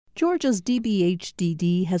Georgia's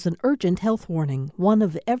DBHDD has an urgent health warning. 1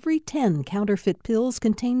 of every 10 counterfeit pills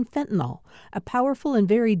contain fentanyl, a powerful and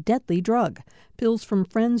very deadly drug. Pills from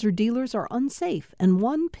friends or dealers are unsafe, and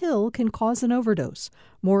 1 pill can cause an overdose.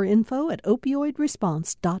 More info at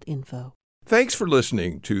opioidresponse.info. Thanks for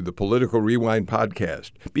listening to the Political Rewind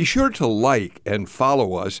podcast. Be sure to like and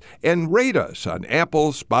follow us and rate us on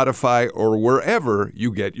Apple, Spotify, or wherever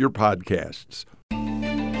you get your podcasts.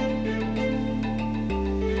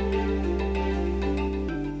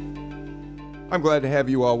 I'm glad to have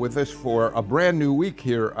you all with us for a brand new week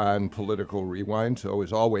here on Political Rewind. So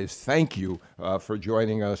as always, thank you for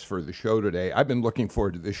joining us for the show today. I've been looking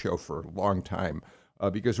forward to this show for a long time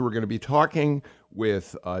because we're going to be talking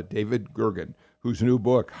with David Gergen, whose new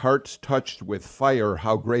book, Hearts Touched with Fire,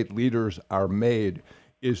 How Great Leaders Are Made,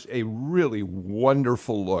 is a really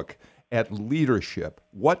wonderful look at leadership.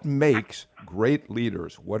 What makes great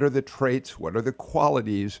leaders? What are the traits? What are the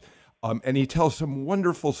qualities? And he tells some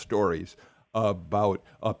wonderful stories about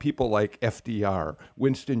people like FDR,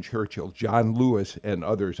 Winston Churchill, John Lewis, and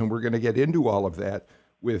others. And we're going to get into all of that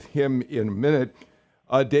with him in a minute.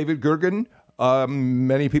 David Gergen,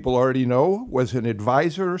 many people already know, was an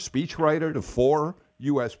advisor, speechwriter to 4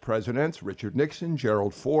 U.S. presidents, Richard Nixon,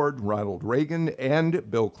 Gerald Ford, Ronald Reagan,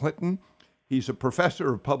 and Bill Clinton. He's a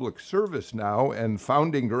professor of public service now and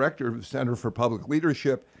founding director of the Center for Public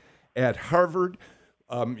Leadership at Harvard.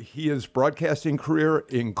 His broadcasting career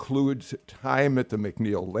includes time at the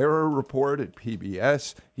McNeil-Lehrer Report at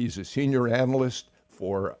PBS. He's a senior analyst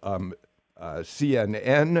for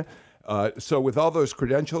CNN. So with all those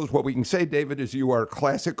credentials, what we can say, David, is you are a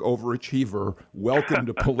classic overachiever. Welcome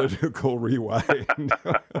to Political Rewind.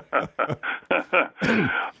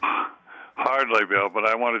 Hardly, Bill, but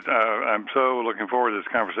I'm so looking forward to this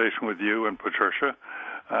conversation with you and Patricia,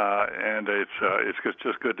 and it's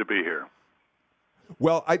just good to be here.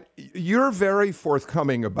 Well, you're very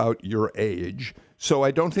forthcoming about your age, so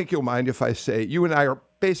I don't think you'll mind if I say you and I are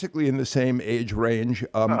basically in the same age range.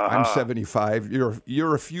 I'm 75.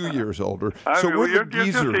 You're a few years older. So you're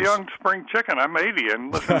just a young spring chicken. I'm 80,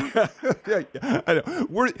 and listen. Yeah, I know.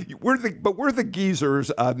 We're the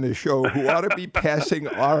geezers on this show who ought to be passing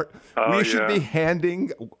our. We should be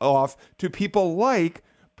handing off to people like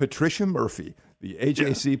Patricia Murphy, the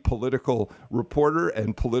AJC political reporter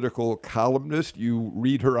and political columnist. You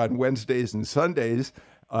read her on Wednesdays and Sundays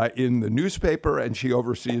in the newspaper, and she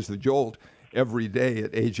oversees the Jolt every day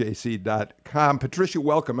at ajc.com. Patricia,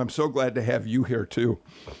 welcome. I'm so glad to have you here, too.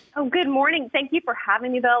 Oh, good morning. Thank you for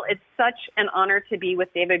having me, Bill. It's such an honor to be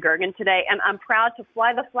with David Gergen today, and I'm proud to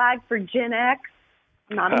fly the flag for Gen X.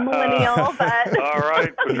 Not a millennial, but... All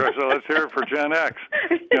right, Patricia, let's hear it for Gen X.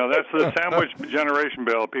 That's the sandwich generation,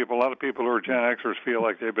 Bill. A lot of people who are Gen Xers feel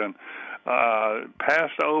like they've been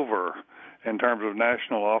passed over in terms of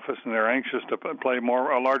national office, and they're anxious to play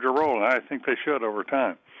a larger role, and I think they should over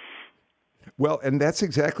time. Well, and that's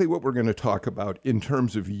exactly what we're going to talk about in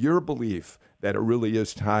terms of your belief that it really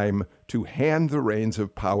is time to hand the reins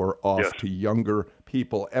of power off to younger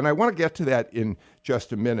people. And I want to get to that in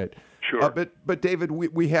just a minute. Sure. But David,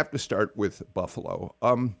 we have to start with Buffalo.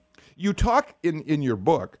 You talk in your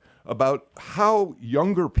book about how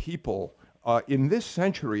younger people in this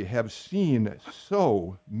century have seen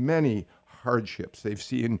so many hardships. They've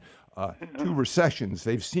seen 2 recessions.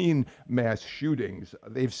 They've seen mass shootings.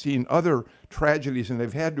 They've seen other tragedies, and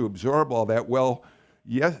they've had to absorb all that. Well,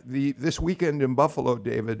 yes, this weekend in Buffalo,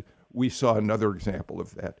 David, we saw another example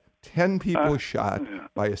of that. 10 people shot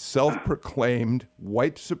by a self-proclaimed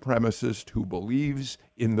white supremacist who believes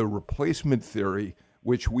in the replacement theory,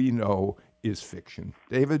 which we know is fiction.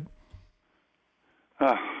 David?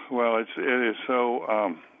 Well, it is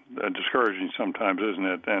so discouraging sometimes, isn't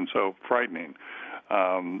it, and so frightening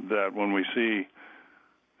that when we see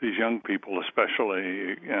these young people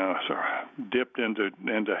especially sort of dipped into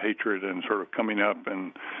hatred and sort of coming up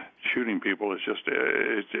and shooting people, it's just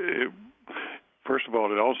first of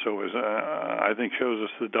all, it also is, I think, shows us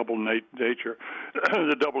the nature,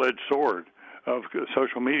 the double-edged sword of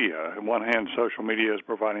social media. On one hand, social media is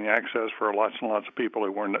providing access for lots and lots of people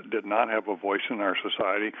who did not have a voice in our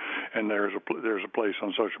society, and there's a place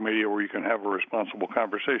on social media where you can have a responsible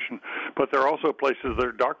conversation. But there are also places, there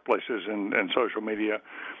are dark places in social media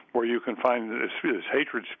where you can find this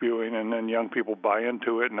hatred spewing, and then young people buy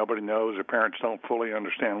into it, and nobody knows, their parents don't fully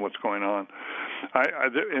understand what's going on.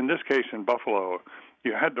 In this case in Buffalo,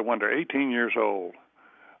 you had to wonder, 18 years old,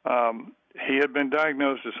 he had been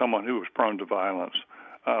diagnosed as someone who was prone to violence.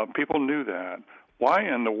 People knew that. Why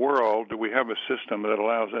in the world do we have a system that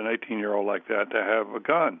allows an 18-year-old like that to have a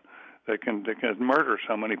gun that can murder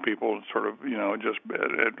so many people sort of, just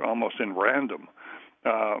almost in random?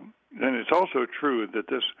 And it's also true that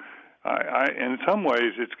this, in some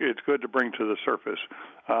ways, it's good to bring to the surface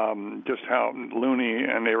just how loony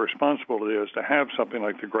and irresponsible it is to have something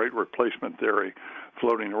like the Great Replacement theory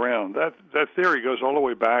floating around. That theory goes all the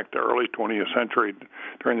way back to early 20th century,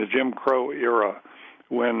 during the Jim Crow era,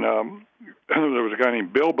 when there was a guy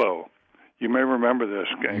named Bilbo. You may remember this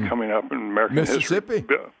guy coming up in American Mississippi.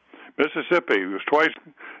 history. Mississippi. He was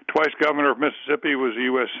twice governor of Mississippi. He was a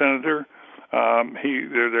U.S. senator.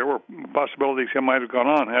 There were possibilities he might have gone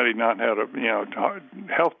on had he not had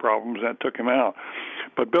health problems that took him out.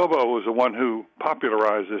 But Bilbo was the one who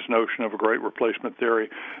popularized this notion of a Great Replacement theory,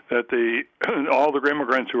 that all the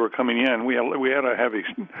immigrants who were coming in, we had a heavy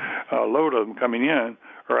load of them coming in,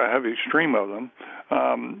 or a heavy stream of them,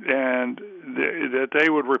 and that they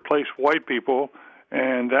would replace white people,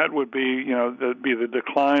 and that would be that'd be the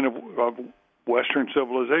decline of Western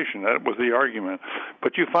civilization. That was the argument.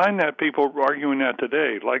 But you find that people arguing that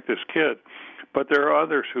today, like this kid. But there are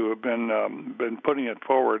others who have been putting it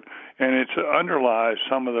forward, and it underlies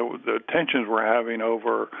some of the tensions we're having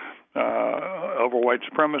over white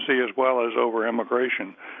supremacy as well as over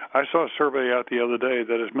immigration. I saw a survey out the other day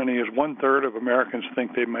that as many as 1/3 of Americans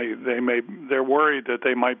think they're worried that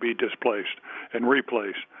they might be displaced and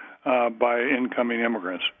replaced by incoming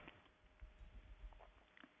immigrants.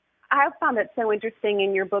 I found it so interesting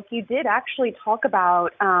in your book. You did actually talk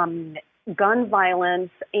about gun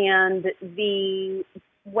violence and the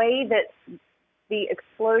way that the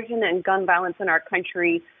explosion in gun violence in our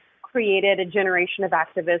country created a generation of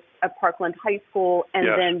activists at Parkland High School, and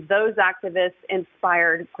yes. Then those activists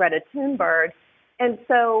inspired Greta Thunberg. And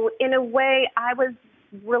so, in a way, I was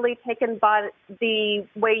really taken by the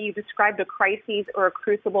way you described a crisis or a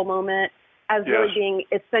crucible moment as yes. really being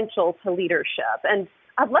essential to leadership. And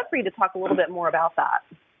I'd love for you to talk a little bit more about that.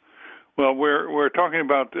 Well, we're talking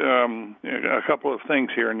about a couple of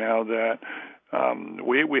things here now, that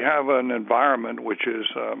we have an environment which is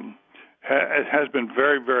has been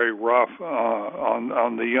very, very rough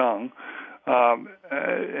on the young,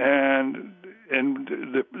 and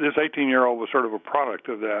this 18-year-old was sort of a product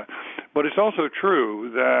of that. But it's also true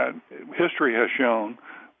that history has shown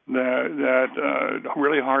that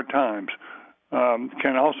really hard times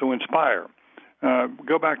can also inspire.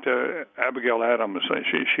 Go back to Abigail Adams.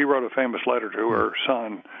 She wrote a famous letter to her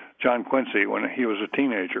son, John Quincy, when he was a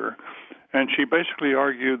teenager. And she basically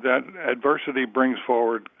argued that adversity brings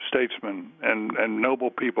forward statesmen and noble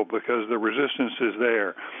people because the resistance is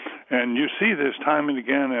there. And you see this time and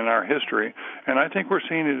again in our history, and I think we're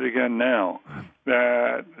seeing it again now,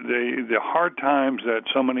 that the hard times that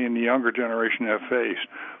so many in the younger generation have faced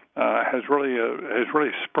has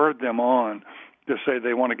really spurred them on to say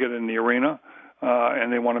they want to get in the arena.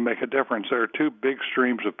 And they want to make a difference. There are two big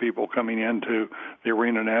streams of people coming into the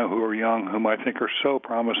arena now who are young, whom I think are so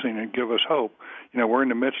promising and give us hope. We're in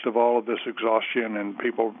the midst of all of this exhaustion and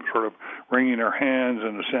people sort of wringing their hands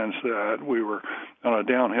in the sense that we were on a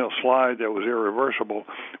downhill slide that was irreversible.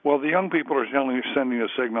 Well, the young people are sending a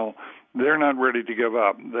signal. They're not ready to give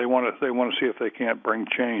up. They want to see if they can't bring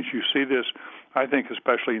change. You see this, I think,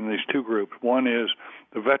 especially in these two groups. One is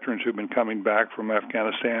the veterans who've been coming back from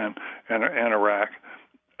Afghanistan and Iraq.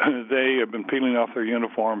 They have been peeling off their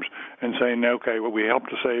uniforms and saying, okay, well, we helped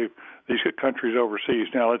to save these countries overseas.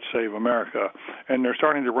 Now let's save America. And they're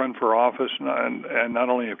starting to run for office, and not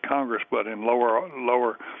only in Congress, but in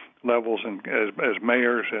lower levels and as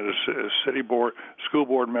mayors, as city board, school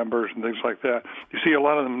board members, and things like that. You see a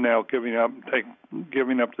lot of them now giving up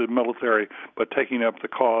the military, but taking up the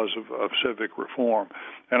cause of civic reform,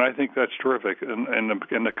 and I think that's terrific.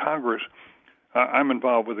 In the Congress, I'm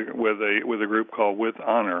involved with a group called With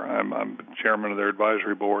Honor. I'm chairman of their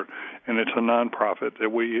advisory board, and it's a nonprofit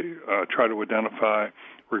that we try to identify,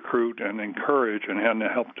 recruit, and encourage, and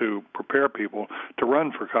help to prepare people to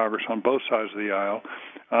run for Congress on both sides of the aisle.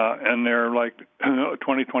 And there are like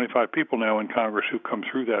 20, 25 people now in Congress who come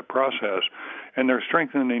through that process, and they're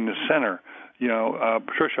strengthening the center.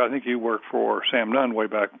 Patricia, I think you worked for Sam Nunn way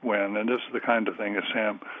back when, and this is the kind of thing that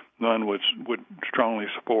Sam Nunn would strongly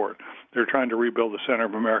support. They're trying to rebuild the center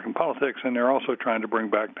of American politics, and they're also trying to bring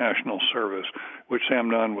back national service, which Sam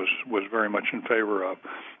Nunn was very much in favor of.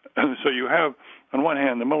 So you have, on one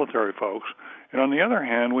hand, the military folks, and on the other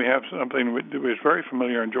hand, we have something that was very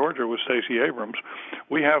familiar in Georgia with Stacey Abrams.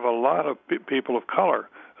 We have a lot of people of color,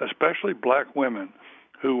 especially black women,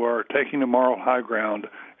 who are taking the moral high ground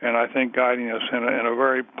and I think guiding us in a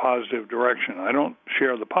very positive direction. I don't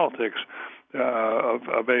share the politics of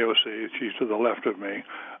AOC. She's to the left of me.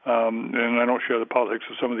 And I don't share the politics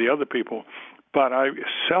of some of the other people. But I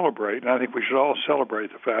celebrate, and I think we should all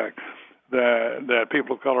celebrate the fact that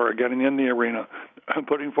people of color are getting in the arena,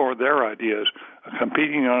 putting forward their ideas,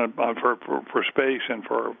 competing for space and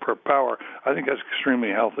for power. I think that's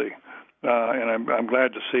extremely healthy, and I'm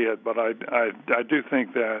glad to see it. But I do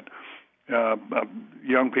think that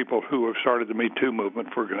young people who have started the Me Too movement,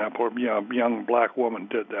 for example, a young black woman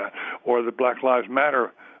did that, or the Black Lives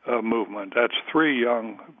Matter movement. That's 3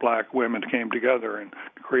 young black women came together and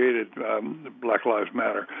created Black Lives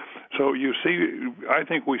Matter. So you see, I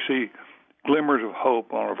think we see glimmers of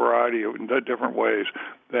hope on a variety of different ways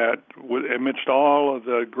that amidst all of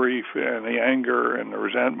the grief and the anger and the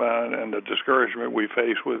resentment and the discouragement we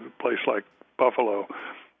face with a place like Buffalo,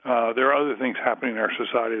 there are other things happening in our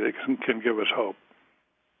society that can give us hope.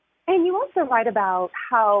 And you also write about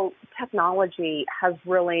how technology has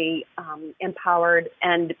really empowered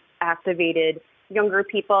and activated younger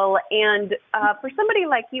people. And for somebody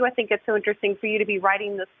like you, I think it's so interesting for you to be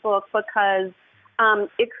writing this book because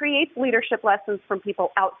it creates leadership lessons from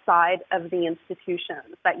people outside of the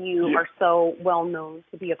institutions that you are so well known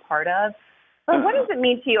to be a part of. But what does it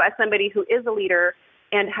mean to you as somebody who is a leader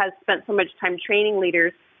and has spent so much time training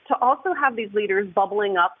leaders to also have these leaders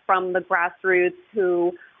bubbling up from the grassroots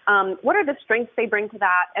who, what are the strengths they bring to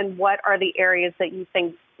that, and what are the areas that you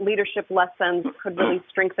think leadership lessons could really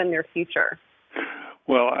strengthen their future?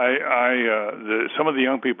 Well, some of the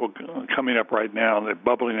young people coming up right now, they're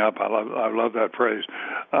bubbling up. I love that phrase.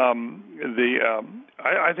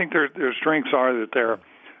 I think their strengths are that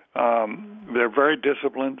they're very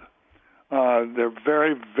disciplined. They're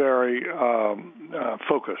very, very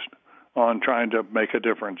focused on trying to make a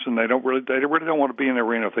difference, and they really don't want to be in the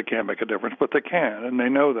arena if they can't make a difference, but they can, and they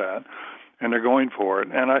know that, and they're going for it.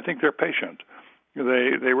 And I think they're patient.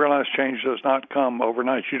 They realize change does not come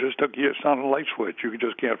overnight. It's not a light switch. You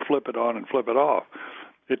just can't flip it on and flip it off.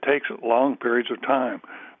 It takes long periods of time.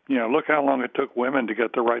 Look how long it took women to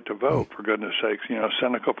get the right to vote, for goodness sakes.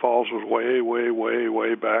 Seneca Falls was way, way, way,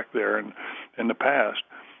 way back there in the past,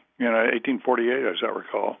 1848, as I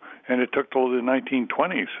recall. And it took till the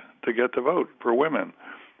 1920s to get the vote for women.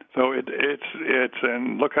 So it's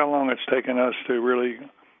and look how long it's taken us to really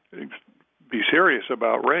be serious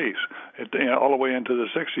about race, all the way into the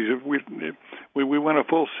 60s. We went a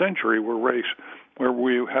full century where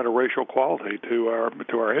we had a racial quality to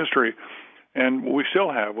our history, and we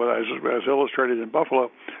still have, as illustrated in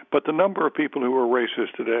Buffalo. But the number of people who are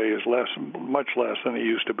racist today is much less than it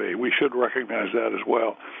used to be. We should recognize that as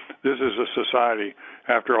well. This is a society,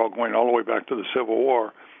 after all, going all the way back to the Civil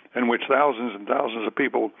War, in which thousands and thousands of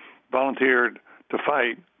people volunteered to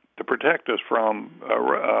fight to protect us from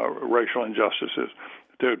racial injustices,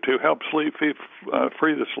 to help free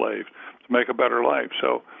the slaves, to make a better life.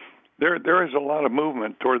 So there is a lot of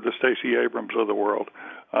movement toward the Stacey Abrams of the world,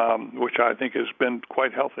 which I think has been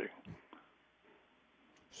quite healthy.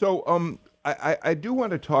 So I do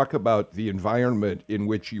want to talk about the environment in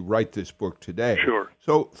which you write this book today. Sure.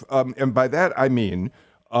 So, and by that I mean,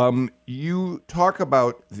 you talk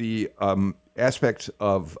about the aspects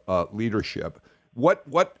of leadership. What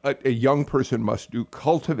a young person must do,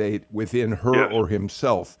 cultivate within her or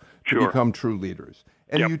himself to become true leaders.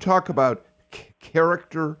 And you talk about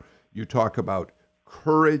character, you talk about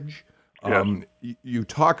courage, you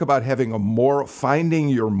talk about having finding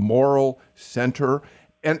your moral center.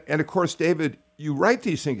 And of course, David, you write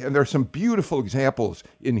these things, and there are some beautiful examples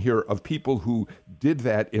in here of people who did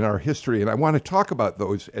that in our history, and I want to talk about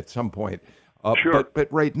those at some point. But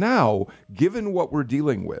right now, given what we're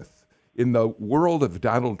dealing with in the world of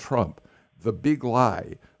Donald Trump, the big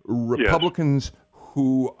lie, Republicans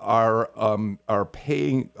who are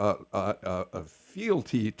paying a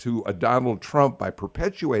fealty to a Donald Trump by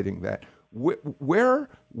perpetuating that, where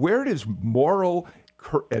does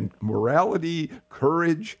morality,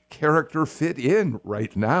 courage, character fit in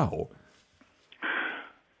right now?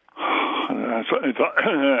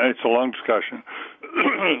 It's a long discussion.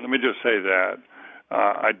 Let me just say that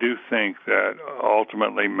I do think that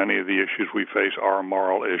ultimately many of the issues we face are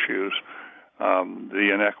moral issues.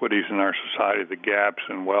 The inequities in our society, the gaps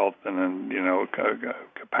in wealth and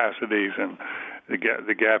capacities, and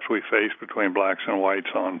the gaps we face between blacks and whites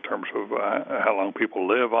in terms of how long people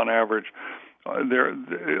live on average.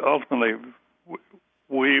 Ultimately,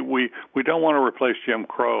 we don't want to replace Jim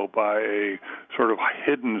Crow by a sort of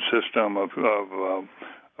hidden system of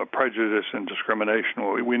prejudice and discrimination.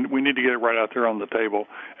 We need to get it right out there on the table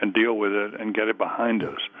and deal with it and get it behind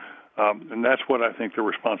us. And that's what I think the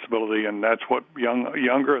responsibility, and that's what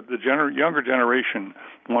younger generation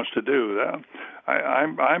wants to do.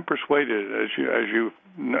 I'm persuaded, as you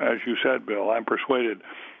said, Bill. I'm persuaded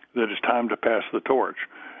that it's time to pass the torch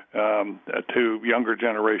to younger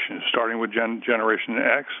generations, starting with Generation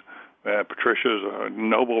X, Patricia's a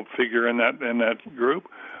noble figure in that group.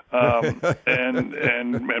 And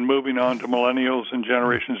moving on to millennials and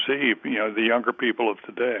Generation Z, the younger people of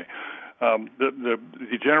today.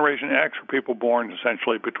 The Generation X are people born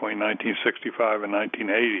essentially between 1965 and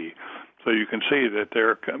 1980. So you can see that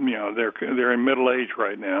they're in middle age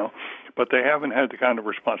right now, but they haven't had the kind of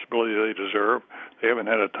responsibility they deserve. They haven't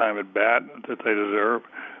had a time at bat that they deserve.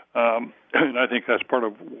 And I think that's part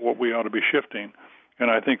of what we ought to be shifting.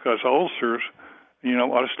 And I think us oldsters,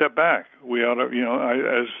 ought to step back. We ought to,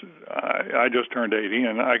 I just turned 80,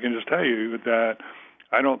 and I can just tell you that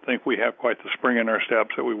I don't think we have quite the spring in our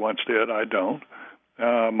steps that we once did. I don't.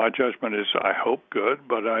 My judgment is, I hope, good,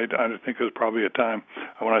 but I think there's probably a time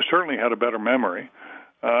when I certainly had a better memory.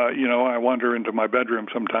 I wander into my bedroom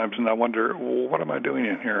sometimes, and I wonder, well, what am I doing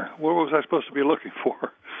in here? What was I supposed to be looking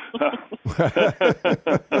for?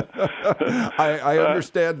 I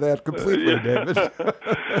understand that completely, David.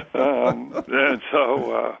 And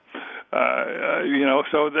so,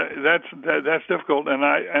 so that's difficult. And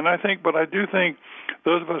I think, but I do think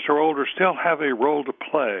those of us who are older still have a role to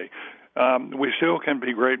play. We still can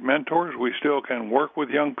be great mentors. We still can work with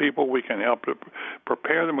young people. We can help to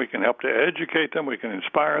prepare them. We can help to educate them. We can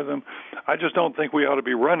inspire them. I just don't think we ought to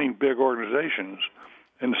be running big organizations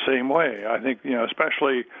in the same way. I think,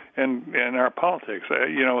 especially in our politics,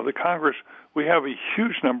 the Congress, we have a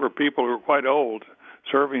huge number of people who are quite old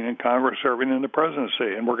serving in Congress, serving in the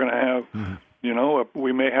presidency, and we're going to have,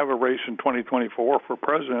 we may have a race in 2024 for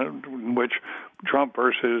president in which Trump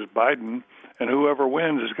versus Biden, and whoever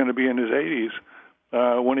wins is going to be in his 80s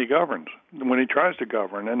when he governs, when he tries to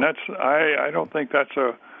govern, and that's I don't think that's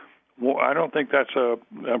a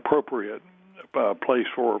appropriate place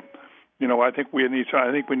for. I think we need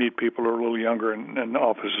people who are a little younger in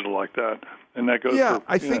offices like that, and that goes. Yeah, for,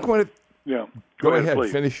 I think when it. Yeah. Go ahead,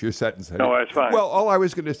 please. finish your sentence. No, that's fine. Well, all I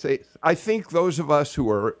was going to say, I think those of us who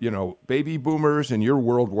are, baby boomers and your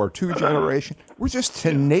World War II generation, we're just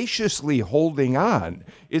tenaciously holding on.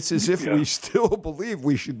 It's as if we still believe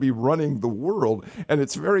we should be running the world, and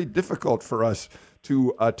it's very difficult for us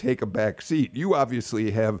to take a back seat. You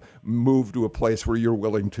obviously have moved to a place where you're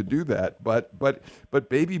willing to do that, but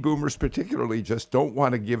baby boomers particularly just don't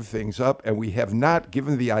want to give things up, and we have not,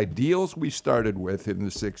 given the ideals we started with in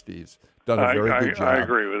the 60s, done a very good job. I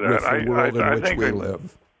agree with that. With the world in which we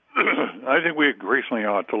live. I think we recently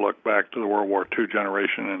ought to look back to the World War II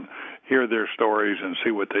generation and hear their stories and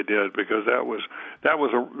see what they did, because that was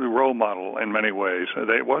a role model in many ways.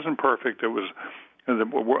 It wasn't perfect. It was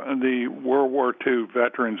the World War II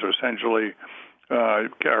veterans essentially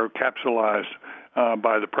are capsulized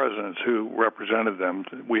by the presidents who represented them.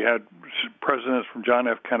 We had presidents from John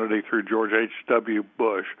F. Kennedy through George H.W.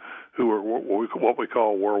 Bush, who were what we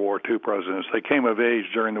call World War II presidents. They came of age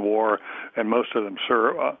during the war, and most of them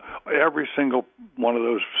served. Every single one of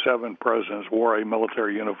those 7 presidents wore a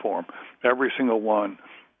military uniform. Every single one,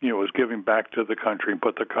 was giving back to the country and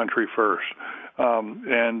put the country first.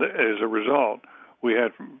 And as a result, we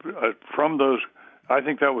had from those. I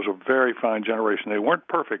think that was a very fine generation. They weren't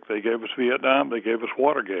perfect. They gave us Vietnam. They gave us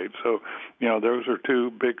Watergate. So, those are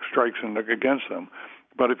 2 big strikes against them.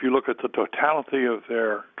 But if you look at the totality of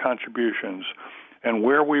their contributions and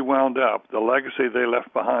where we wound up, the legacy they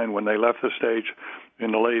left behind when they left the stage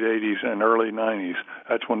in the late 80s and early 90s,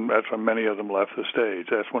 that's when many of them left the stage.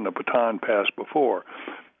 That's when the baton passed before.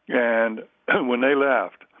 And when they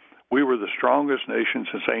left, we were the strongest nation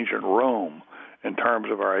since ancient Rome in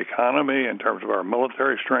terms of our economy, in terms of our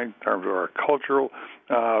military strength, in terms of our cultural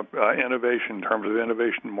innovation, in terms of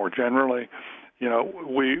innovation more generally.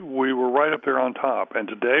 We were right up there on top. And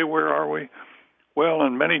today, where are we? Well,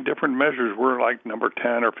 in many different measures, we're like number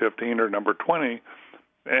 10 or 15 or number 20.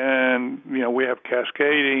 And, we have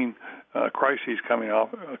cascading crises coming off,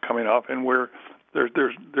 and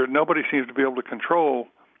there's nobody seems to be able to control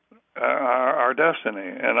our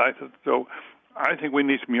destiny. And I think we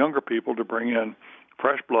need some younger people to bring in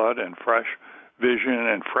fresh blood and fresh vision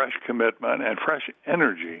and fresh commitment and fresh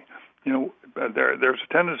energy. There's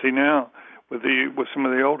a tendency now with some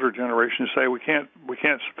of the older generations to say we can't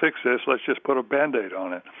fix this. Let's just put a Band-Aid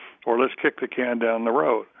on it, or let's kick the can down the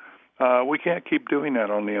road. We can't keep doing that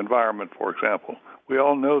on the environment, for example. We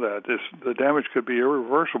all know that the damage could be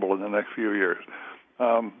irreversible in the next few years.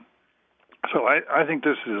 So I think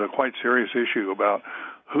this is a quite serious issue about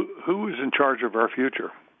who is in charge of our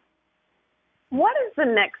future. What is the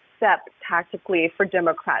next step tactically for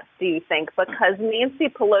Democrats, do you think? Because Nancy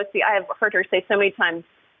Pelosi, I have heard her say so many times,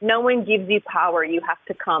 no one gives you power, you have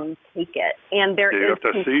to come take it. And there is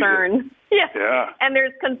concern. Yeah. And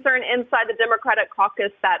there's concern inside the Democratic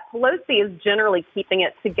caucus that Pelosi is generally keeping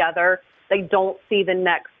it together. They don't see the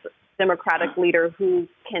next Democratic leader who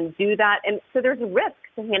can do that. And so there's a risk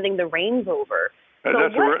to handing the reins over. So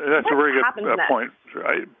that's a very happens good next? point,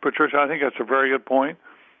 Patricia. I think that's a very good point.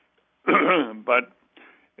 But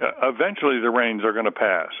eventually, the reins are going to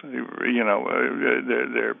pass.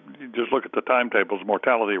 They're just look at the timetables,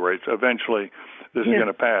 mortality rates. Eventually, this is going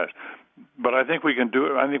to pass. But I think we can do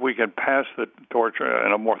it. I think we can pass the torch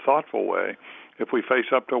in a more thoughtful way if we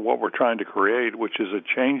face up to what we're trying to create, which is a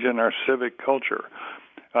change in our civic culture.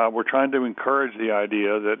 We're trying to encourage the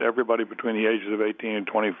idea that everybody between the ages of 18 and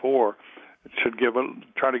 24 should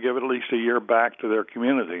try to give at least a year back to their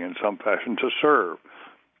community in some fashion to serve.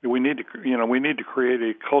 We need to create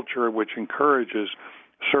a culture which encourages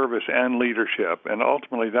service and leadership, and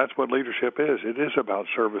ultimately that's what leadership is. It is about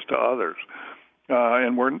service to others,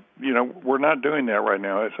 and we're not doing that right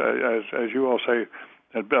now. As you all say,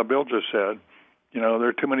 as Bill just said, there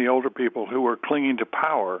are too many older people who are clinging to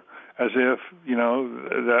power as if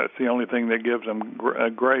that's the only thing that gives them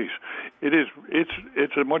grace. I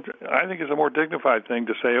think it's a more dignified thing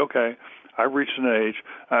to say, okay, I've reached an age.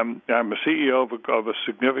 I'm a CEO of a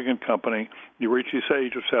significant company. You reach this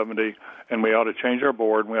age of 70, and we ought to change our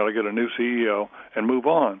board, and we ought to get a new CEO and move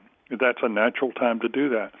on. That's a natural time to do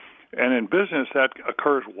that. And in business, that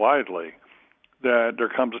occurs widely, that there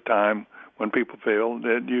comes a time when people feel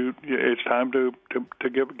that it's time to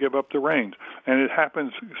give up the reins. And it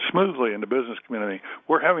happens smoothly in the business community.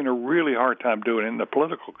 We're having a really hard time doing it in the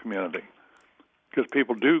political community because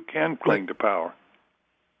people can cling to power.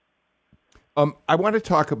 I want to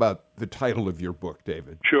talk about the title of your book,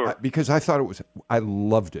 David. Sure. Because I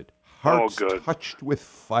loved it. Hearts touched with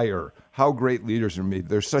fire. How great leaders are made.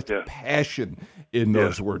 There's such passion in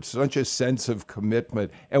those words, such a sense of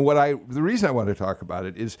commitment. And the reason I want to talk about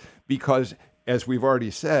it is because, as we've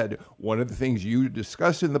already said, one of the things you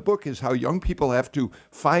discuss in the book is how young people have to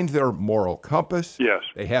find their moral compass. Yes.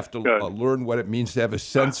 They have to learn what it means to have a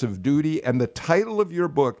sense of duty. And the title of your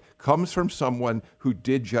book comes from someone who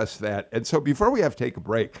did just that. And so before we have to take a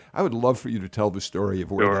break, I would love for you to tell the story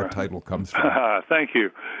of where that title comes from. Thank you.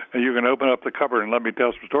 And you can open up the cupboard and let me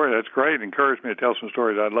tell some stories. That's great. Encourage me to tell some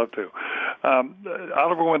stories. I'd love to.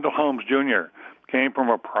 Oliver Wendell Holmes, Jr. came from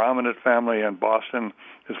a prominent family in Boston.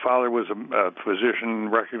 His father was a physician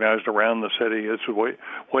recognized around the city. This was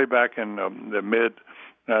way back in the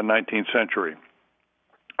mid-19th century.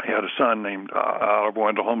 He had a son named Oliver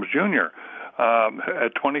Wendell Holmes, Jr.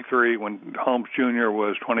 At 23, when Holmes Jr.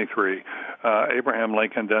 was 23, Abraham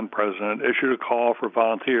Lincoln, then president, issued a call for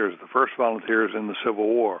volunteers, the first volunteers in the Civil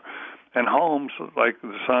War. And Holmes, like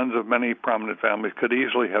the sons of many prominent families, could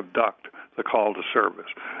easily have ducked the call to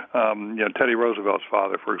service. Teddy Roosevelt's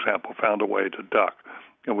father, for example, found a way to duck,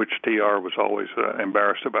 which TR was always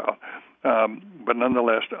embarrassed about. But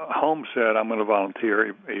nonetheless, Holmes said, I'm going to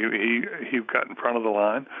volunteer. He got in front of the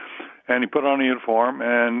line, and he put on a uniform,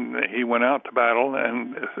 and he went out to battle,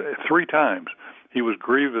 and 3 times he was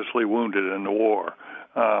grievously wounded in the war,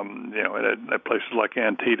 at places like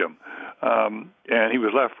Antietam. And he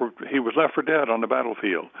was left for dead on the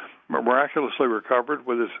battlefield. Miraculously recovered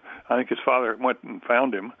with I think his father went and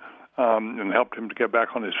found him, and helped him to get back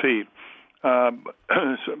on his feet.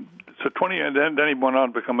 So 20, and then he went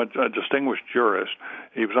on to become a distinguished jurist.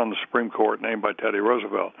 He was on the Supreme Court, named by Teddy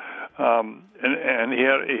Roosevelt, and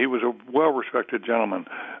he was a well-respected gentleman.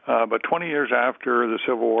 But 20 years after the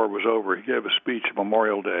Civil War was over, he gave a speech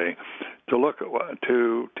Memorial Day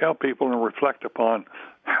to tell people and reflect upon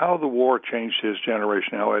how the war changed his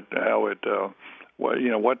generation, how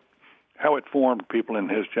it formed people in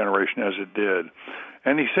his generation as it did.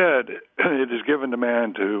 And he said, it is given to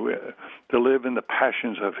man to live in the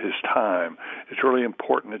passions of his time. It's really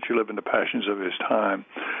important that you live in the passions of his time.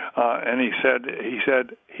 And he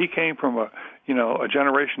said he came from a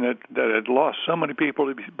generation that had lost so many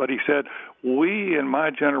people, but he said, we in my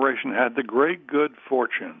generation had the great good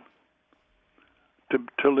fortune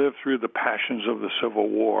to live through the passions of the Civil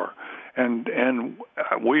War. And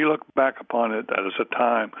we look back upon it as a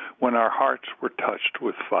time when our hearts were touched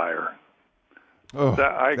with fire. Oh,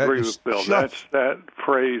 I agree with Bill. That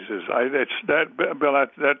phrase is Bill.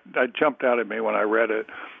 That jumped out at me when I read it,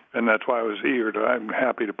 and that's why I'm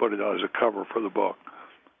happy to put it as a cover for the book.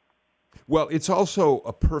 Well, it's also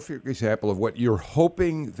a perfect example of what you're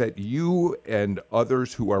hoping that you and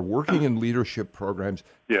others who are working in leadership programs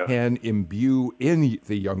can imbue in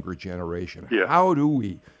the younger generation. Yeah. How do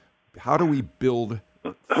we build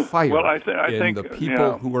fire in the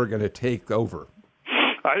people who are going to take over?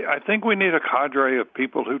 I think we need a cadre of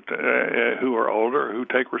people who are older, who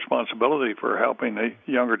take responsibility for helping the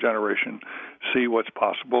younger generation see what's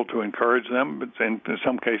possible, to encourage them, in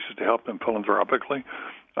some cases to help them philanthropically.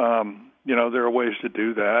 there are ways to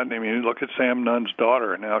do that. I mean, look at Sam Nunn's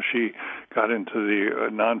daughter, and how she got into the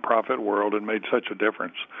nonprofit world and made such a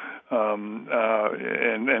difference,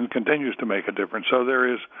 and continues to make a difference. So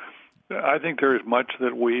I think there is much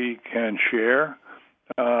that we can share.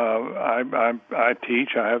 I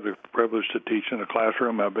teach. I have the privilege to teach in a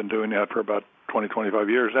classroom. I've been doing that for about 20, 25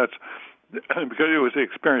 years. That's because it was the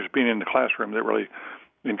experience of being in the classroom that really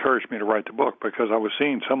encouraged me to write the book, because I was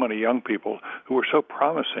seeing so many young people who were so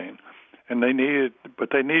promising, and they needed to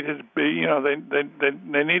be,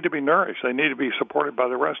 they need to be nourished. They need to be supported by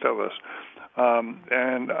the rest of us.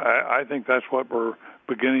 And I think that's what we're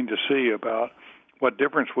beginning to see about what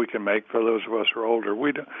difference we can make for those of us who are older.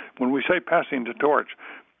 When we say passing the torch,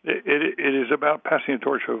 it is about passing the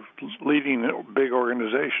torch of leading big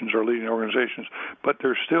organizations or leading organizations, but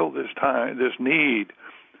there's still this need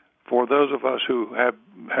for those of us who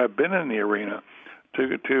have been in the arena to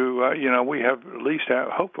we have at least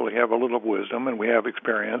hopefully have a little wisdom, and we have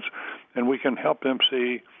experience, and we can help them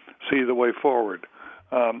see the way forward,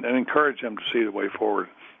 and encourage them to see the way forward.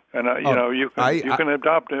 And you can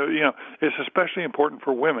adopt. It's especially important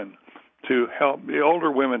for women to help the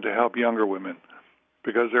older women to help younger women,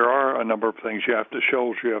 because there are a number of things you have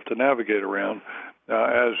to navigate around.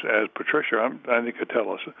 As Patricia, I think, could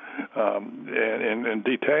tell us in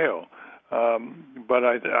detail. But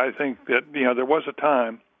I think that there was a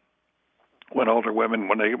time when older women,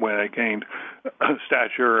 when they gained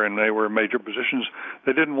stature and they were in major positions,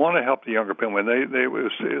 they didn't want to help the younger women.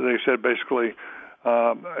 They said basically,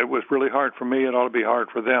 it was really hard for me. It ought to be hard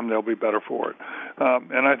for them. They'll be better for it.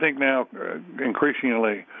 And I think now,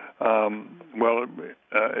 increasingly, as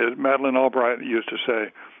Madeleine Albright used to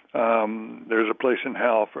say, there's a place in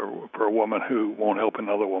hell for a woman who won't help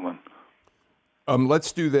another woman.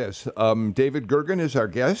 Let's do this. David Gergen is our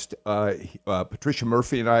guest. Patricia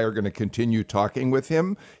Murphy and I are going to continue talking with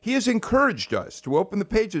him. He has encouraged us to open the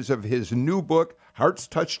pages of his new book, Hearts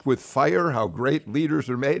Touched with Fire, How Great Leaders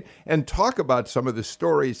Are Made, and talk about some of the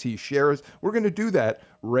stories he shares. We're going to do that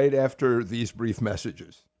right after these brief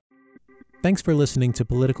messages. Thanks for listening to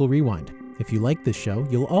Political Rewind. If you like this show,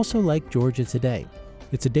 you'll also like Georgia Today.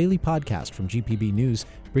 It's a daily podcast from GPB News,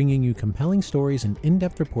 bringing you compelling stories and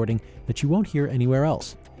in-depth reporting that you won't hear anywhere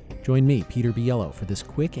else. Join me, Peter Biello, for this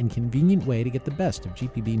quick and convenient way to get the best of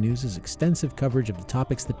GPB News' extensive coverage of the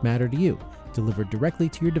topics that matter to you, delivered directly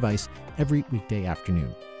to your device every weekday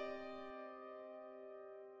afternoon.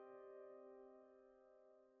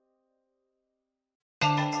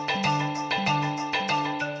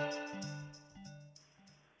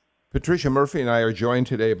 Patricia Murphy and I are joined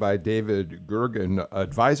today by David Gergen,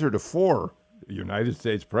 advisor to four United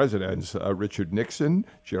States presidents, Richard Nixon,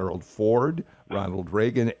 Gerald Ford, Ronald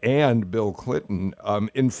Reagan, and Bill Clinton.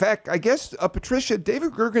 In fact, I guess, Patricia,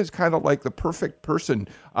 David Gergen is kind of like the perfect person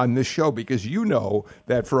on this show, because you know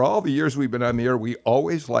that for all the years we've been on the air, we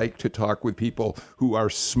always like to talk with people who are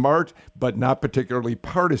smart but not particularly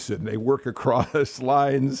partisan. They work across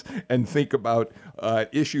lines and think about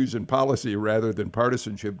issues and policy rather than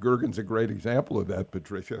partisanship. Gergen's a great example of that,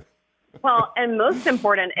 Patricia. Well, and most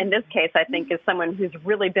important in this case, I think, is someone who's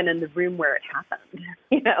really been in the room where it happened.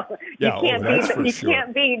 You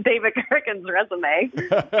can't beat David Gergen's resume.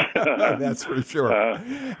 That's for sure.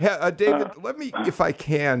 David, let me, if I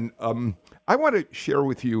can, I want to share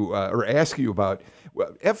with you or ask you about.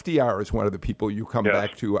 Well, FDR is one of the people you come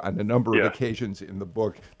back to on a number of occasions in the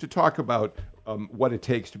book to talk about what it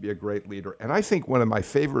takes to be a great leader. And I think one of my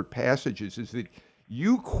favorite passages is that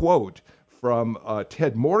you quote from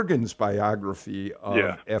Ted Morgan's biography of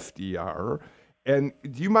FDR. And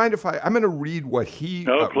do you mind if I'm going to read what he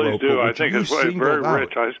No, please wrote, do. I think it's very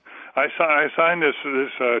rich. I signed this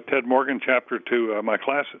Ted Morgan chapter to my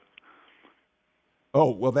classes. Oh,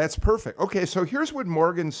 well, that's perfect. Okay, so here's what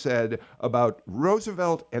Morgan said about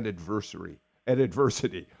Roosevelt and adversity.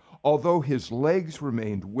 Although his legs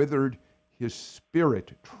remained withered, his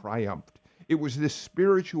spirit triumphed. It was this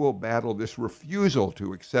spiritual battle, this refusal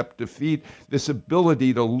to accept defeat, this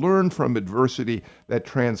ability to learn from adversity that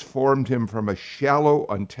transformed him from a shallow,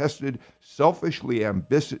 untested, selfishly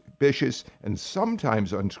ambitious, and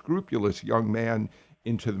sometimes unscrupulous young man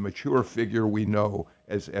into the mature figure we know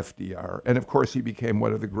as FDR. And of course, he became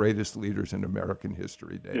one of the greatest leaders in American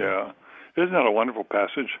history, David. Yeah. Isn't that a wonderful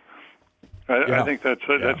passage? I think that's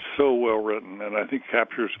so well written, and I think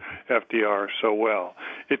captures FDR so well.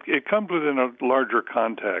 It comes within a larger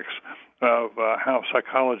context of how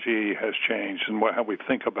psychology has changed and how we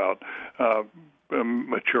think about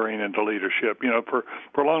maturing into leadership. For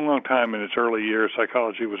a long, long time in its early years,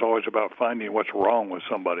 psychology was always about finding what's wrong with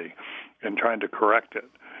somebody and trying to correct it.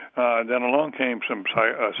 Then along came some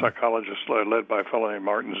psychologists led by a fellow named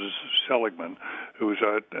Martin Seligman, who's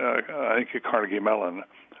I think at Carnegie Mellon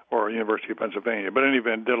or University of Pennsylvania. But in any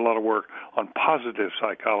event, did a lot of work on positive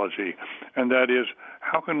psychology, and that is,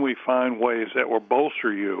 how can we find ways that will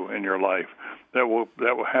bolster you in your life, that will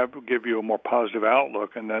give you a more positive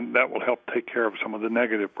outlook, and then that will help take care of some of the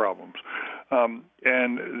negative problems.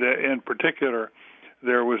 In particular,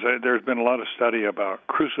 there's been a lot of study about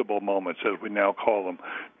crucible moments, as we now call them,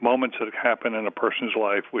 moments that happen in a person's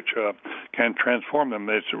life which can transform them.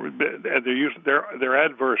 They're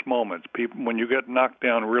adverse moments. People, when you get knocked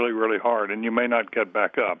down really, really hard, and you may not get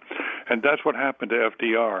back up, and that's what happened to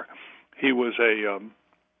FDR. He was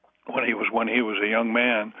when he was a young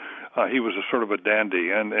man, he was a sort of a dandy,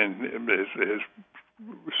 and his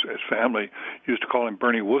family used to call him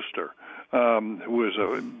Bernie Wooster. Who was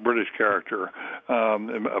a British character,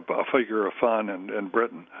 a figure of fun in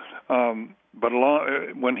Britain. But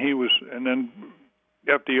when he was, and then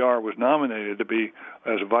FDR was nominated to be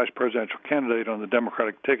as a vice presidential candidate on the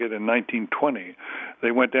Democratic ticket in 1920.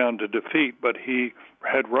 They went down to defeat, but he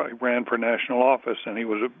ran for national office, and he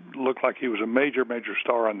looked like he was a major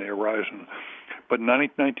star on the horizon. But in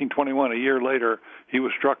 1921, a year later, he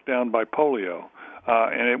was struck down by polio.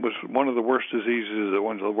 And it was one of the worst diseases,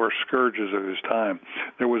 one of the worst scourges of his time.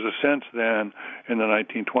 There was a sense then in the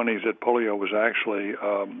 1920s that polio was actually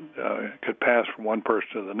could pass from one person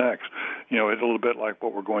to the next. It's a little bit like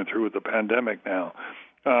what we're going through with the pandemic now.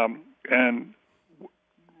 And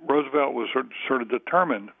Roosevelt was sort of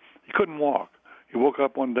determined. He couldn't walk. He woke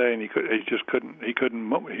up one day and he couldn't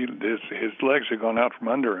move. His legs had gone out from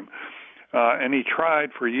under him. And he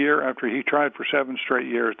tried for 7 straight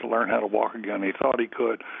years to learn how to walk again. He thought he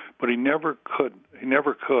could, but he never could.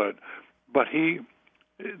 But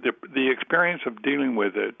the experience of dealing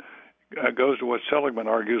with it goes to what Seligman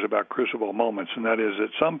argues about crucible moments, and that is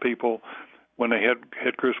that some people, when they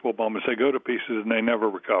hit crucible moments, they go to pieces and they never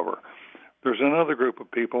recover. There's another group of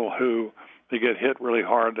people who they get hit really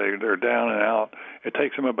hard, they're down and out. It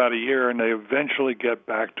takes them about a year, and they eventually get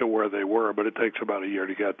back to where they were, but it takes about a year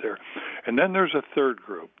to get there. And then there's a third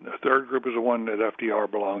group. The third group is the one that FDR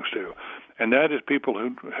belongs to, and that is people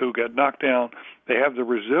who get knocked down. They have the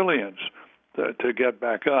resilience to get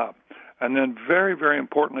back up. And then very, very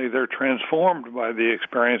importantly, they're transformed by the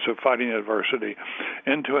experience of fighting adversity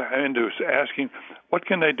into asking, what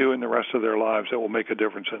can they do in the rest of their lives that will make a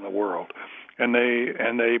difference in the world? And they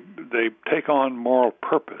take on moral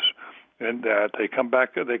purpose, and that they come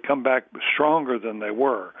back stronger than they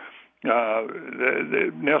were.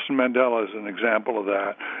 Nelson Mandela is an example of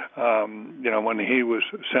that. When he was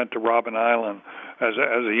sent to Robben Island as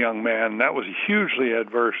a young man, that was a hugely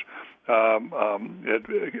adverse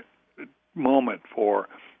moment for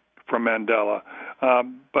Mandela.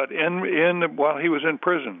 But while he was in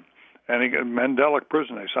prison, and Mandela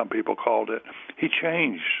prison, as some people called it, he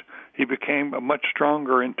changed. He became much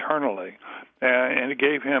stronger internally, and it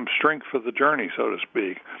gave him strength for the journey, so to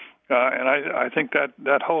speak. And I think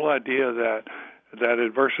that whole idea that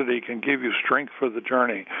adversity can give you strength for the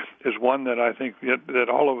journey is one that I think that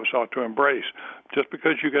all of us ought to embrace. Just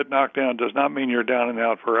because you get knocked down does not mean you're down and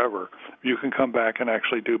out forever. You can come back and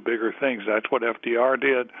actually do bigger things. That's what FDR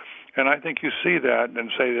did. And I think you see that in,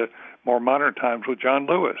 say, the more modern times with John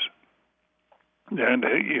Lewis, and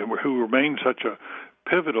who remains such a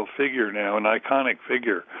pivotal figure now, an iconic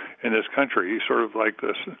figure in this country. He's sort of like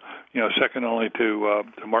this, second only to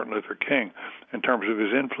Martin Luther King in terms of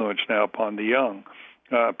his influence now upon the young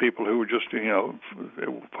people who were just,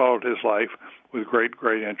 followed his life with great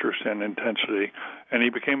interest and intensity, and he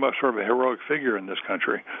became a sort of a heroic figure in this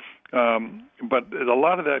country. But a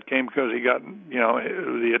lot of that came because he got,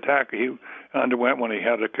 the attack he underwent when he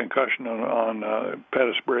had a concussion on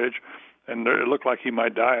Pettus Bridge, and it looked like he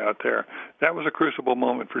might die out there. That was a crucible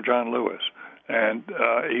moment for John Lewis, and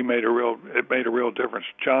it made a real difference.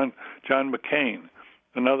 John McCain,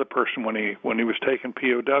 another person when he was taken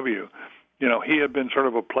POW, he had been sort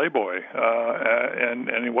of a playboy,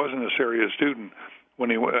 and he wasn't a serious student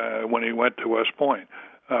when he went to West Point,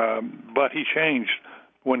 but he changed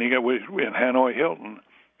when he got in Hanoi Hilton,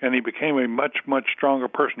 and he became a much stronger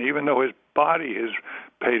person, even though his body has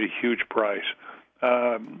paid a huge price.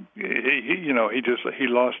 He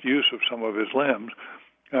lost use of some of his limbs,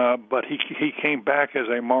 but he came back as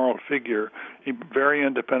a moral figure, a very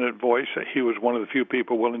independent voice. He was one of the few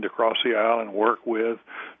people willing to cross the aisle and work with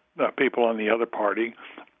people on the other party,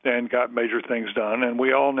 and got major things done. And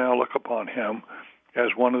we all now look upon him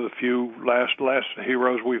as one of the few last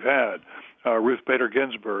heroes we've had. Ruth Bader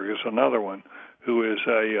Ginsburg is another one who is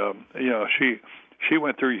she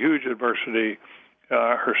went through huge adversity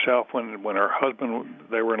herself when her husband,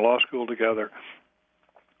 they were in law school together.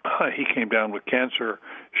 He came down with cancer.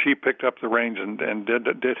 She picked up the reins and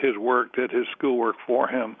did his work, did his schoolwork for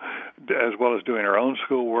him, as well as doing her own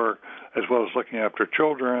schoolwork, as well as looking after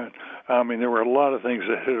children. I mean, there were a lot of things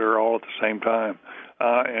that hit her all at the same time.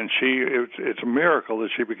 And it's a miracle that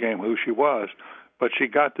she became who she was. But she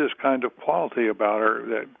got this kind of quality about her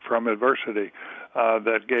that from adversity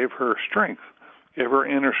that gave her strength, gave her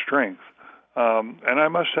inner strength. And I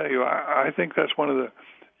must say, I think that's one of the.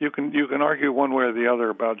 You can argue one way or the other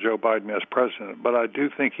about Joe Biden as president, but I do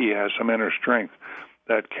think he has some inner strength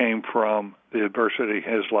that came from the adversity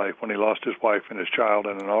in his life when he lost his wife and his child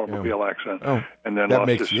in an automobile accident, and then lost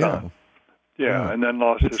his son. And then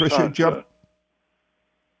lost his son.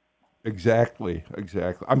 Exactly.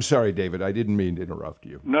 I'm sorry, David. I didn't mean to interrupt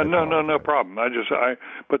you. No problem.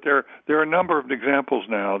 But there are a number of examples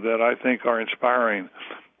now that I think are inspiring.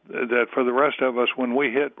 That for the rest of us, when we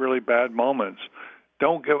hit really bad moments,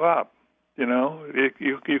 don't give up. You know,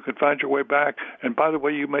 you can find your way back. And by the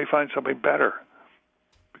way, you may find something better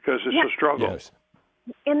because it's a struggle. Yes.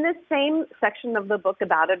 In this same section of the book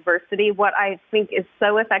about adversity, what I think is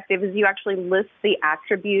so effective is you actually list the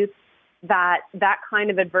attributes that kind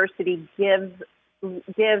of adversity gives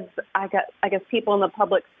I guess people in the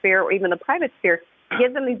public sphere or even the private sphere,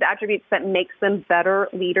 gives them these attributes that makes them better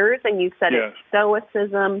leaders. And you said it's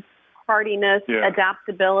stoicism, hardiness,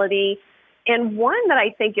 adaptability. And one that I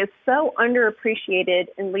think is so underappreciated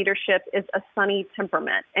in leadership is a sunny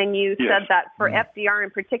temperament. And you said that for FDR in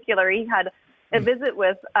particular, he had a visit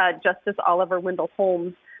with Justice Oliver Wendell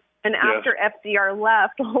Holmes. And after FDR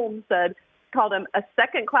left, Holmes called him a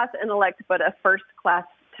second-class intellect but a first-class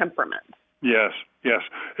temperament. Yes.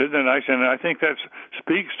 Isn't it nice? And I think that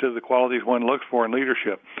speaks to the qualities one looks for in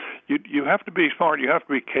leadership. You have to be smart. You have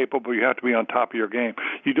to be capable. You have to be on top of your game.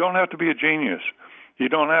 You don't have to be a genius. You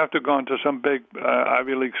don't have to go into some big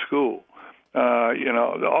Ivy League school.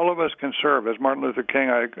 All of us can serve. As Martin Luther King,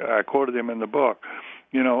 I quoted him in the book,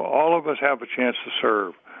 all of us have a chance to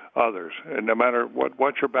serve others. And no matter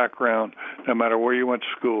what's your background, no matter where you went to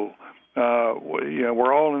school,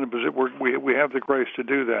 we're all in a position we have the grace to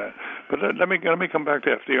do that. But let me come back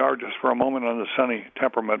to FDR just for a moment on the sunny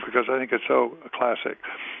temperament because I think it's so classic.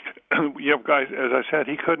 Guys, as I said,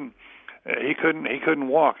 he couldn't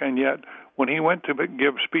walk, and yet when he went to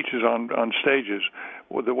give speeches on stages,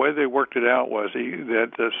 the way they worked it out was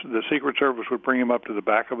that the Secret Service would bring him up to the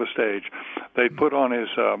back of a stage. They'd put on his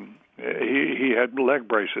he had leg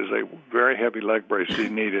braces, very heavy leg braces he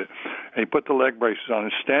needed. And he put the leg braces on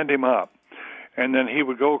and stand him up. And then he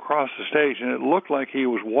would go across the stage, and it looked like he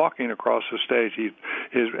was walking across the stage.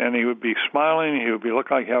 And he would be smiling. He would be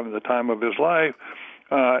looking like having the time of his life.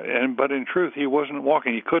 But in truth, he wasn't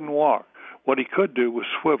walking. He couldn't walk. What he could do was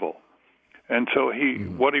swivel. And so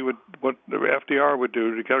what the FDR would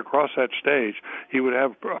do to get across that stage, he would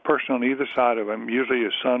have a person on either side of him. Usually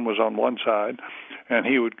his son was on one side, and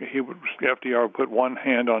FDR would put one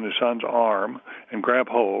hand on his son's arm and grab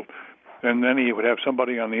hold, and then he would have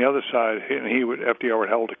somebody on the other side, and FDR would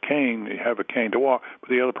hold a cane, have a cane to walk, but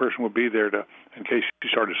the other person would be there in case he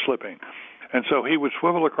started slipping. And so he would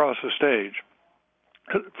swivel across the stage.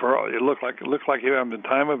 It looked like he was having the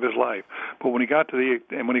time of his life, but when he got to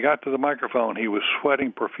the microphone, he was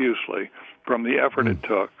sweating profusely from the effort it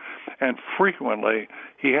took, and frequently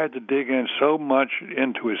he had to dig in so much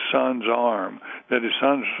into his son's arm that his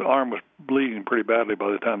son's arm was bleeding pretty badly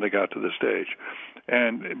by the time they got to the stage.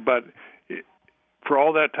 But for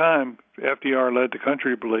all that time, FDR led the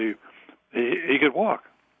country to believe he could walk.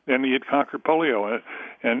 And he had conquered polio.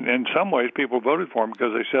 And in some ways, people voted for him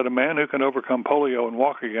because they said a man who can overcome polio and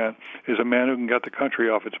walk again is a man who can get the country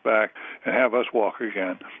off its back and have us walk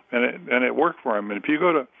again. And it worked for him. And if you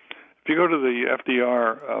go to the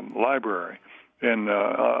FDR library on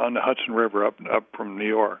the Hudson River up from New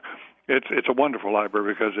York, it's a wonderful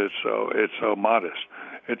library because it's so modest.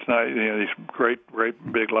 It's not these great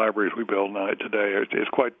big libraries we build now today. It's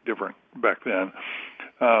quite different back then.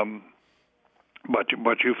 But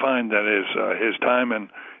you find that his time in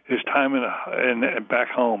back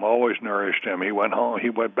home always nourished him. He went home. He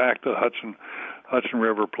went back to the Hudson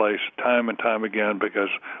River place time and time again because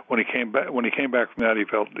when he came back from that, he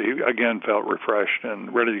again felt refreshed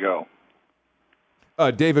and ready to go.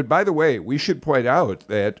 David, by the way, we should point out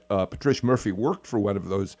that Patricia Murphy worked for one of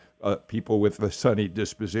those people with the sunny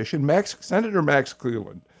disposition. Senator Max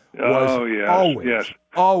Cleland was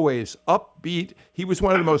always upbeat. He was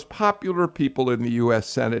one of the most popular people in the U.S.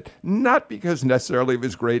 Senate, not because necessarily of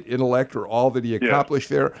his great intellect or all that he accomplished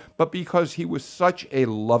there, but because he was such a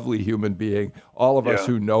lovely human being. All of us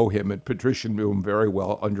who know him, and Patricia knew him very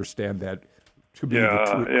well, understand that to be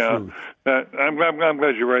the truth. I'm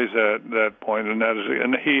glad you raised that point,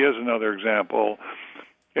 and he is another example.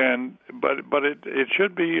 But it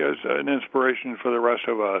should be as an inspiration for the rest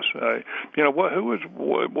of us. One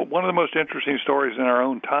of the most interesting stories in our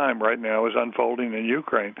own time right now is unfolding in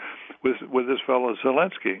Ukraine with this fellow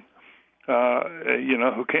Zelensky,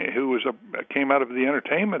 who came out of the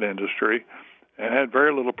entertainment industry and had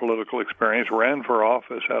very little political experience, ran for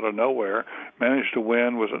office out of nowhere, managed to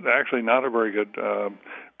win, was actually not a very good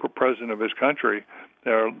president of his country.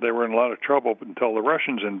 They were in a lot of trouble until the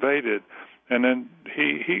Russians invaded. And then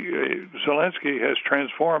Zelensky has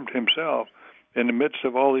transformed himself in the midst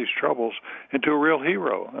of all these troubles into a real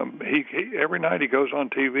hero. Every night he goes on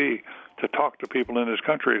TV to talk to people in his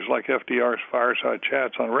country. It's like FDR's fireside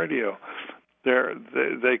chats on radio.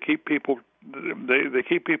 They keep people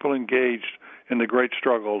engaged in the great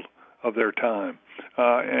struggles of their time.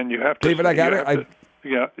 And you have to. David,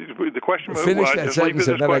 the question. Finish that sentence,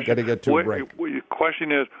 and then I got to get to a break. The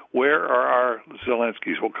question is, where are our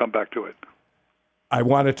Zelenskys? We'll come back to it. I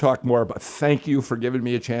want to talk more about. Thank you for giving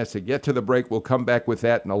me a chance to get to the break. We'll come back with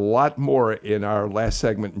that and a lot more in our last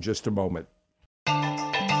segment in just a moment.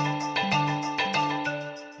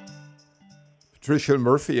 Patricia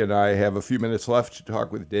Murphy and I have a few minutes left to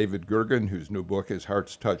talk with David Gergen, whose new book is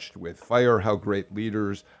Hearts Touched with Fire, How Great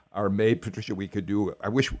Leaders Are Made. Patricia, I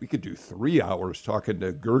wish we could do 3 hours talking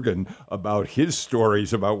to Gergen about his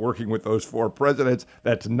stories about working with those 4 presidents.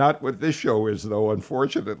 That's not what this show is, though,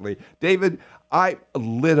 unfortunately. David, I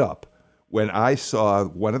lit up when I saw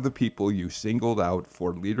one of the people you singled out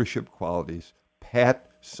for leadership qualities, Pat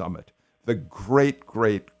Summitt, the great,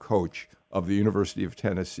 great coach of the University of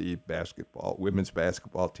Tennessee women's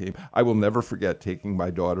basketball team. I will never forget taking my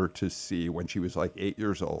daughter to see, when she was like 8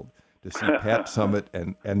 years old, to see Pat Summitt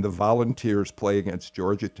and the Volunteers play against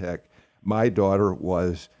Georgia Tech. My daughter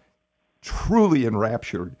was truly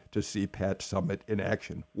enraptured to see Pat Summitt in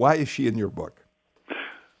action. Why is she in your book?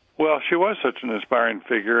 Well, she was such an inspiring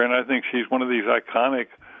figure, and I think she's one of these iconic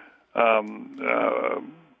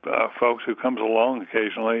folks who comes along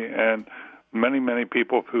occasionally, and many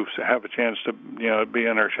people who have a chance to be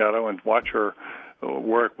in her shadow and watch her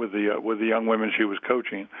work with the young women she was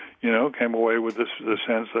coaching, came away with the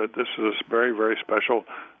sense that this is a very, very special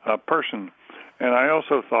person. And I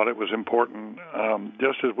also thought it was important,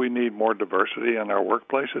 just as we need more diversity in our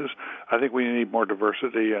workplaces, I think we need more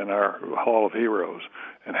diversity in our Hall of Heroes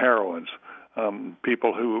and Heroines,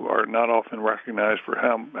 people who are not often recognized for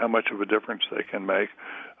how much of a difference they can make.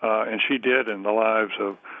 And she did in the lives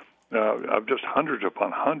of just hundreds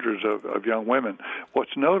upon hundreds of young women.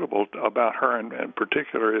 What's notable about her in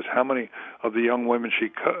particular is how many of the young women she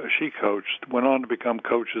coached went on to become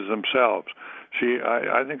coaches themselves.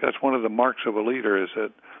 I think that's one of the marks of a leader, is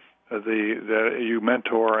that that you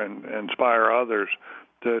mentor and inspire others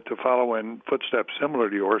to follow in footsteps similar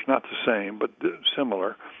to yours, not the same, but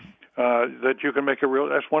similar. That you can make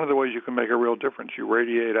that's one of the ways you can make a real difference. You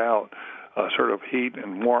radiate out sort of heat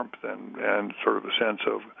and warmth and sort of a sense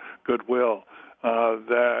of goodwill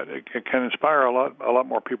that it can inspire a lot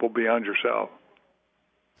more people beyond yourself.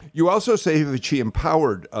 You also say that she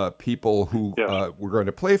empowered people who were going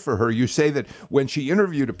to play for her. You say that when she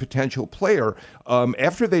interviewed a potential player,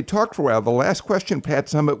 after they talked for a while, the last question Pat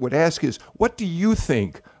Summitt would ask is, "What do you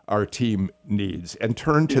think our team needs?" and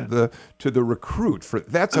turn to the recruit.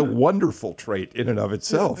 That's a wonderful trait in and of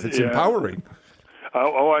itself. It's empowering.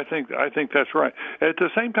 I think that's right. At the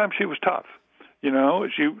same time, she was tough.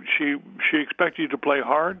 She expected you to play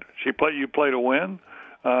hard. You play to win.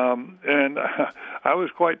 And I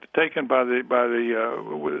was quite taken by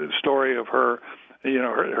the story of her.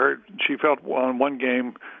 She felt on one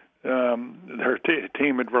game her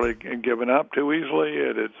team had really given up too easily.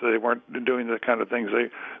 They weren't doing the kind of things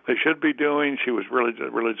they should be doing. She was really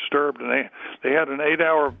disturbed, and they had an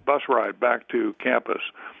 8-hour bus ride back to campus.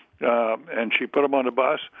 And she put them on the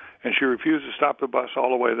bus, and she refused to stop the bus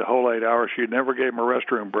all the way the whole 8 hours. She never gave them a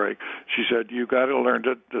restroom break. She said, "You got to learn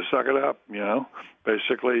to suck it up."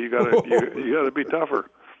 Basically, you got to be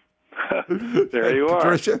tougher. There you are,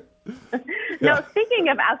 Patricia. No, speaking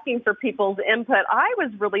of asking for people's input, I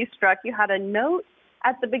was really struck. You had a note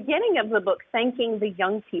at the beginning of the book thanking the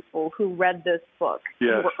young people who read this book, who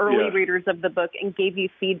were early readers of the book, and gave you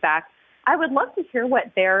feedback. I would love to hear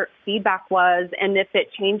what their feedback was and if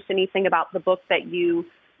it changed anything about the book that you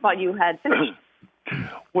thought you had finished.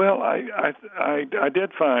 Well, I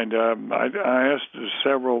did find, I asked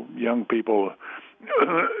several young people,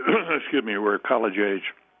 who were college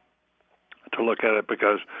age, to look at it,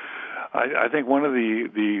 because I think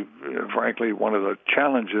frankly, one of the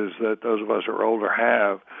challenges that those of us who are older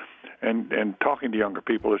have and talking to younger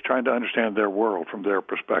people is trying to understand their world from their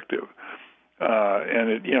perspective.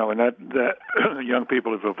 And that young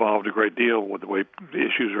people have evolved a great deal with the way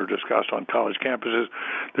issues are discussed on college campuses.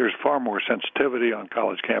 There's far more sensitivity on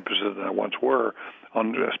college campuses than there once were,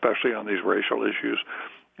 especially on these racial issues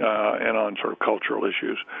and on sort of cultural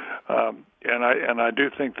issues. And I do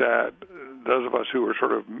think that those of us who are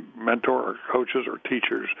sort of mentor or coaches or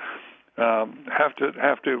teachers have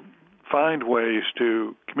to find ways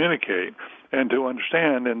to communicate and to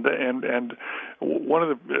understand. And one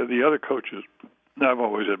of the other coaches I've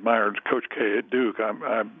always admired, Coach K at Duke.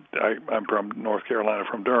 I'm from North Carolina,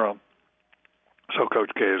 from Durham. So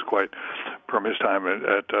Coach K is quite, from his time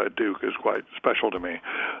at Duke, is quite special to me.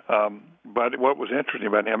 But what was interesting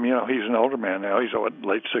about him, he's an older man now. He's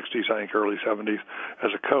late 60s, I think, early 70s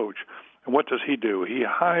as a coach. And what does he do? He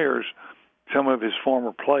hires some of his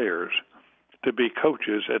former players to be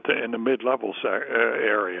coaches in the mid-level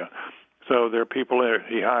area. So there are people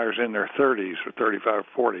he hires in their 30s or 35,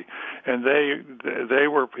 40, and they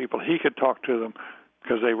were people he could talk to them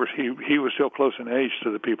because he was still close in age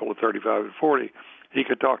to the people at 35 and 40. He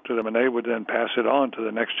could talk to them, and they would then pass it on to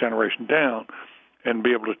the next generation down, and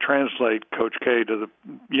be able to translate Coach K to the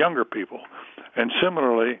younger people. And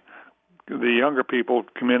similarly, the younger people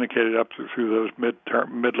communicated up through those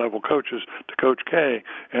mid-level coaches to Coach K,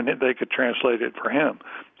 and they could translate it for him.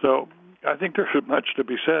 So I think there's much to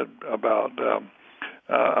be said about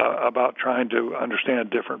trying to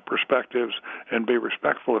understand different perspectives and be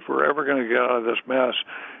respectful. If we're ever going to get out of this mess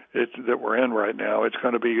that we're in right now, it's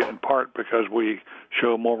going to be in part because we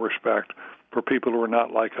show more respect for people who are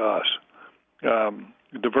not like us.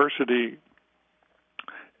 Diversity,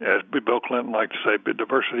 as Bill Clinton liked to say,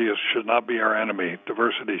 diversity should not be our enemy.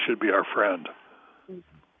 Diversity should be our friend.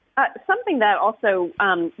 Something that also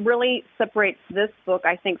really separates this book,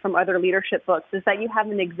 I think, from other leadership books is that you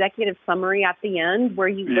have an executive summary at the end where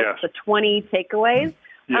you list the 20 takeaways,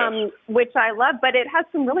 which I love, but it has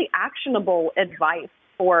some really actionable advice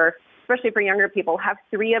especially for younger people. Have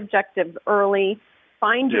 3 objectives early,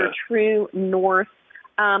 find your true north.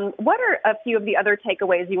 What are a few of the other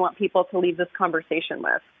takeaways you want people to leave this conversation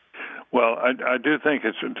with? Well, I do think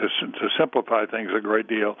it's to simplify things a great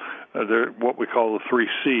deal. They're what we call the 3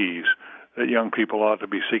 C's that young people ought to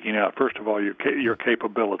be seeking out. First of all, your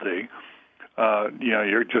capability,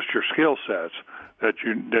 your skill sets that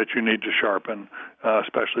you need to sharpen,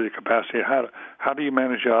 especially the capacity. How do you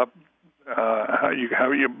manage up?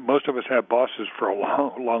 Most of us have bosses for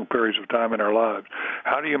long periods of time in our lives.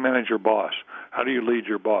 How do you manage your boss? How do you lead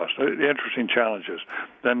your boss? Interesting challenges.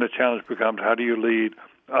 Then the challenge becomes, how do you lead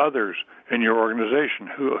others in your organization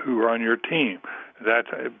who are on your team? That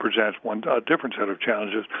presents a different set of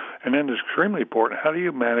challenges. And then it's extremely important, how do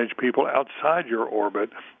you manage people outside your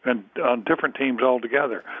orbit and on different teams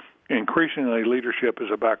altogether? Increasingly, leadership is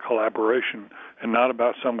about collaboration and not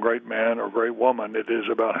about some great man or great woman. It is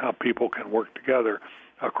about how people can work together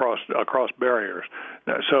across barriers.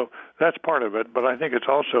 So that's part of it, but I think it's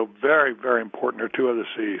also very, very important. There are 2 other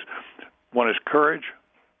C's. One is courage,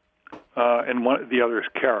 and the other is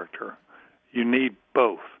character. You need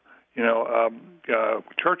both.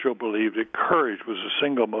 Churchill believed that courage was the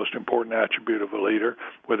single most important attribute of a leader.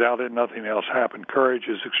 Without it, nothing else happened. Courage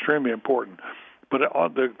is extremely important. But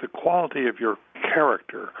the quality of your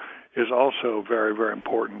character is also very, very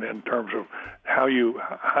important in terms of how you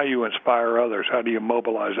inspire others. How do you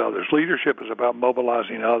mobilize others? Leadership is about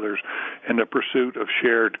mobilizing others in the pursuit of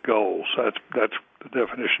shared goals. That's the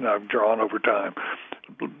definition I've drawn over time.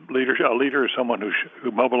 A leader is someone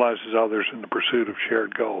who mobilizes others in the pursuit of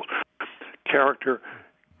shared goals. Character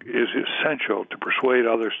is essential to persuade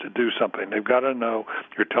others to do something. They've got to know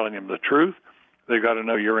you're telling them the truth. They've got to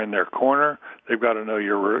know you're in their corner. They've got to know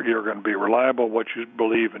you're going to be reliable. What you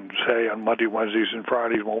believe and say on Monday, Wednesdays, and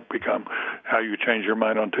Fridays won't become how you change your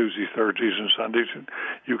mind on Tuesdays, Thursdays, and Sundays.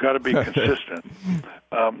 You've got to be consistent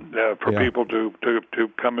for people to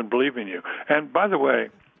come and believe in you. And by the way,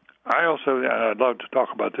 I'd love to talk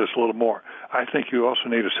about this a little more. I think you also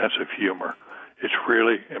need a sense of humor. It's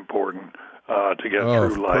really important to get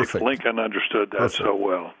through life. Perfect. Lincoln understood that so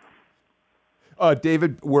well.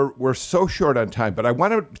 David, we're so short on time, but I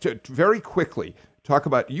want to very quickly talk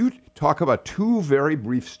about 2 very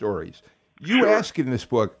brief stories. You ask in this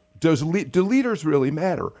book, do leaders really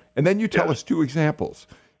matter? And then you tell us 2 examples.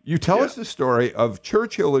 You tell us the story of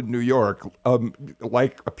Churchill in New York,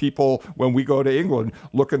 like people, when we go to England,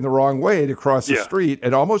 looking the wrong way to cross the street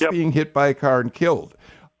and almost being hit by a car and killed.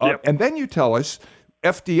 And then you tell us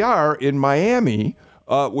FDR in Miami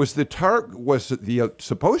was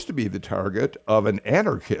supposed to be the target of an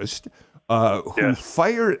anarchist who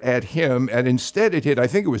fired at him, and instead it hit, I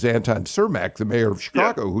think it was Anton Cermak, the mayor of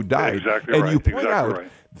Chicago, who died. Exactly and right. you point exactly out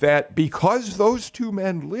right. that because those two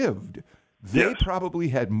men lived, they probably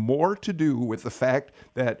had more to do with the fact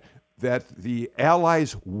that the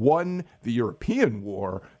Allies won the European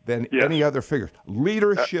war than any other figure.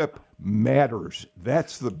 Leadership matters.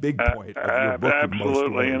 That's the big point of your book.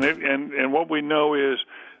 Absolutely, in most ways. and what we know is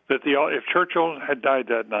that if Churchill had died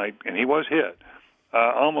that night, and he was hit,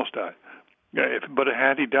 almost died, but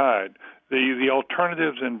had he died, the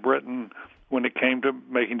alternatives in Britain, when it came to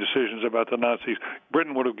making decisions about the Nazis,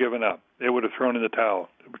 Britain would have given up. They would have thrown in the towel.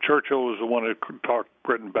 Churchill was the one who talked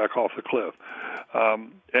Britain back off the cliff.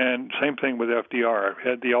 And same thing with FDR.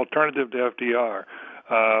 Had the alternative to FDR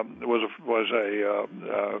was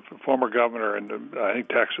a former governor in, I think,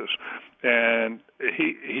 Texas, and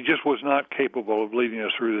he just was not capable of leading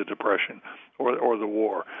us through the Depression or the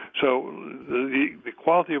war. So the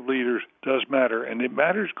quality of leaders does matter, and it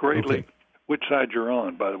matters greatly which side you're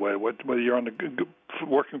on, by the way, whether you're on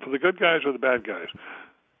working for the good guys or the bad guys.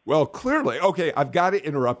 Well, clearly. Okay, I've got to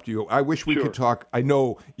interrupt you. I wish we could talk. I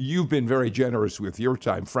know you've been very generous with your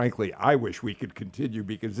time. Frankly, I wish we could continue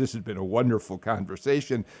because this has been a wonderful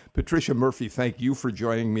conversation. Patricia Murphy, thank you for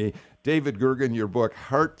joining me. David Gergen, your book,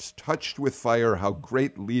 Hearts Touched with Fire, How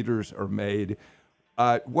Great Leaders Are Made.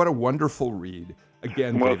 What a wonderful read.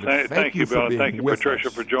 Again, well, David, thank you, Bill, and thank you, Patricia,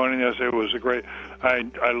 us. for joining us. It was a great.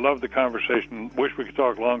 I love the conversation. Wish we could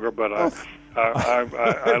talk longer, but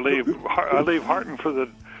I leave heartened for the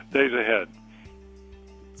days ahead.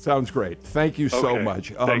 Sounds great. Thank you so much.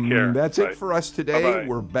 Take care. That's it for us today. Bye-bye.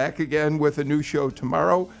 We're back again with a new show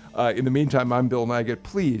tomorrow. In the meantime, I'm Bill Nigut.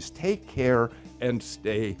 Please take care and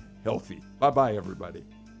stay healthy. Bye-bye, everybody.